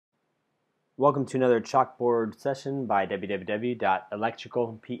Welcome to another chalkboard session by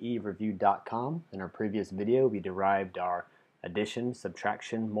www.electricalpereview.com. In our previous video, we derived our addition,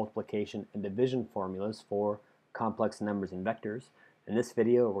 subtraction, multiplication, and division formulas for complex numbers and vectors. In this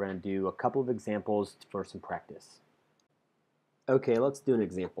video, we're going to do a couple of examples for some practice. Okay, let's do an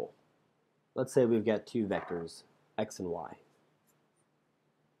example. Let's say we've got two vectors, x and y.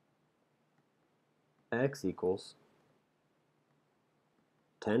 X equals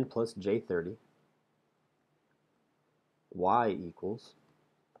 10 plus j30, y equals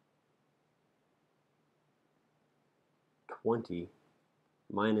 20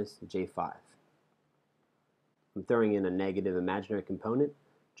 minus j5. I'm throwing in a negative imaginary component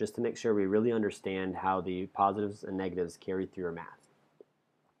just to make sure we really understand how the positives and negatives carry through our math.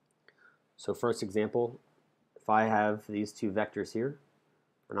 So first example, if I have these two vectors here,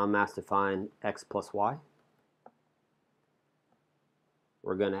 and I'm asked to find x plus y,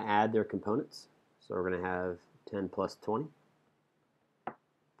 we're going to add their components. So we're going to have 10 plus 20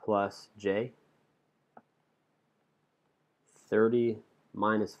 plus j, 30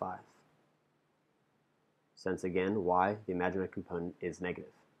 minus 5. Since again, y, the imaginary component, is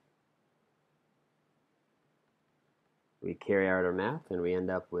negative. We carry out our math and we end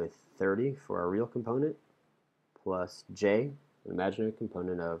up with 30 for our real component plus j, an imaginary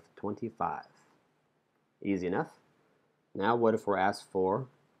component of 25. Easy enough. Now what if we're asked for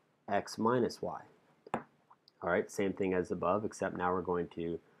x minus y? Alright, same thing as above, except now we're going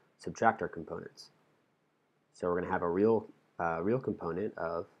to subtract our components. So we're going to have a real component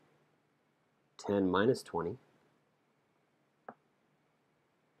of 10 minus 20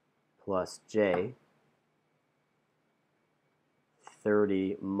 plus j,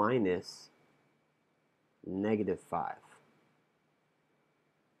 30 minus negative 5.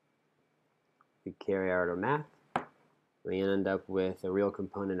 We carry out our math. We end up with a real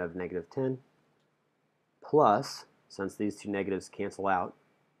component of negative 10 plus, since these two negatives cancel out,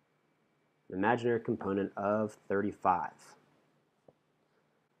 an imaginary component of 35.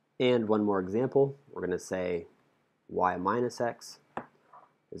 And one more example, we're going to say y minus x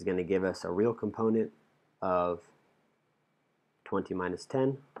is going to give us a real component of 20 minus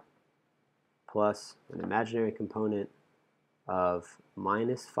 10 plus an imaginary component of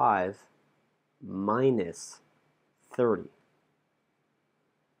minus 5 minus 30.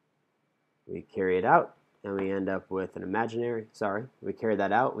 We carry it out and we end up with an we carry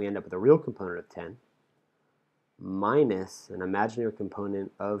that out, we end up with a real component of 10 minus an imaginary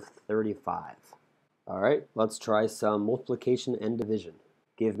component of 35. Alright, let's try some multiplication and division.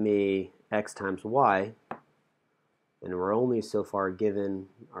 Give me x times y, and we're only so far given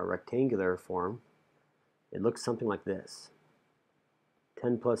our rectangular form. It looks something like this.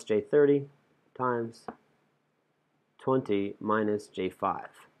 10 plus j30 times 20 minus j5.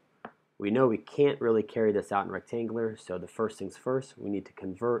 We know we can't really carry this out in rectangular, so the first things first, we need to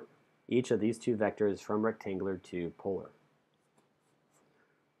convert each of these two vectors from rectangular to polar.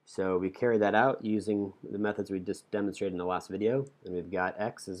 So we carry that out using the methods we just demonstrated in the last video, and we've got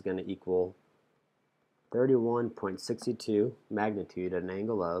x is going to equal 31.62 magnitude at an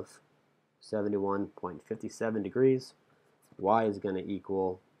angle of 71.57 degrees. Y is going to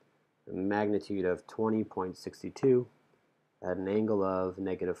equal a magnitude of 20.62 at an angle of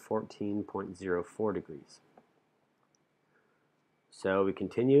negative 14.04 degrees. So we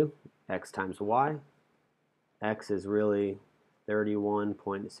continue, x times y. X is really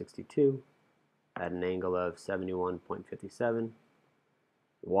 31.62 at an angle of 71.57.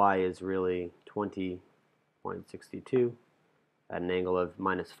 Y is really 20.62 at an angle of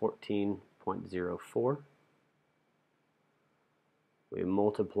minus 14.04. We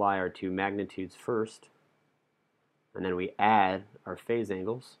multiply our two magnitudes first, and then we add our phase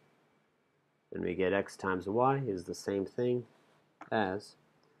angles, and we get x times y is the same thing as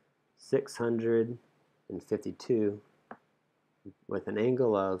 652 with an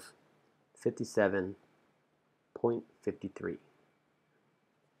angle of 57.53.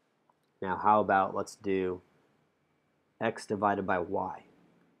 Now how about let's do x divided by y.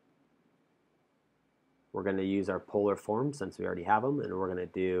 We're going to use our polar form since we already have them, and we're going to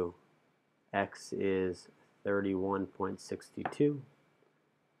do x is 31.62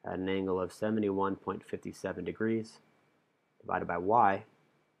 at an angle of 71.57 degrees divided by y,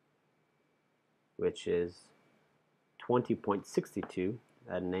 which is 20.62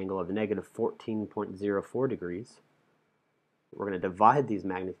 at an angle of negative 14.04 degrees. We're going to divide these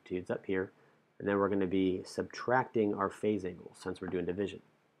magnitudes up here, and then we're going to be subtracting our phase angles since we're doing division.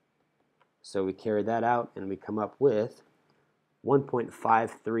 So we carry that out and we come up with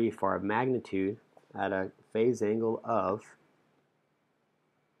 1.53 for our magnitude at a phase angle of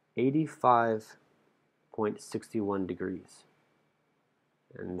 85.61 degrees.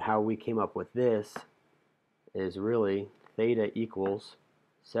 And how we came up with this is really theta equals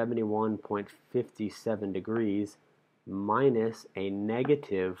 71.57 degrees minus a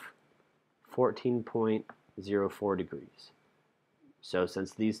negative 14.04 degrees. So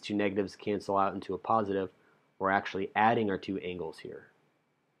since these two negatives cancel out into a positive, we're actually adding our two angles here.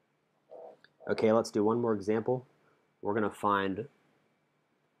 Okay, let's do one more example. We're going to find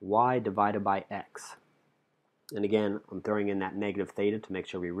y divided by x. And again, I'm throwing in that negative theta to make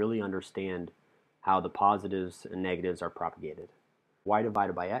sure we really understand how the positives and negatives are propagated. Y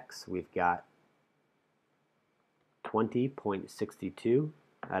divided by x, we've got 20.62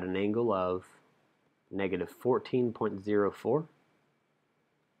 at an angle of negative 14.04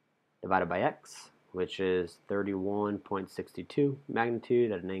 divided by x, which is 31.62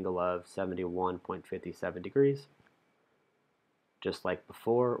 magnitude at an angle of 71.57 degrees. Just like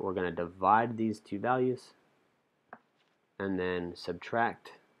before, we're going to divide these two values and then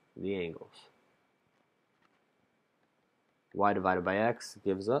subtract the angles. Y divided by x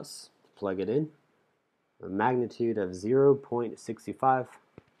gives us, plug it in, a magnitude of 0.65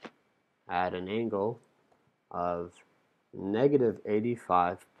 at an angle of negative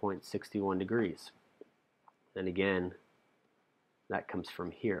 85.61 degrees. And again, that comes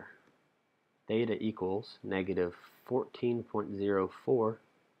from here. Theta equals negative 14.04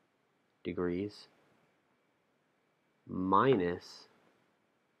 degrees minus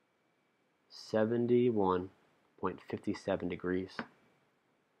 71.57 degrees.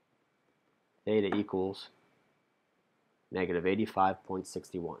 Theta equals negative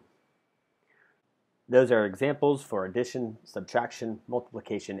 85.61. Those are examples for addition, subtraction,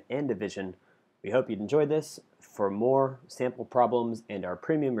 multiplication, and division. We hope you'd enjoyed this. For more sample problems and our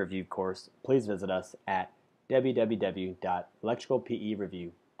premium review course, please visit us at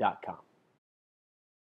www.electricalpereview.com.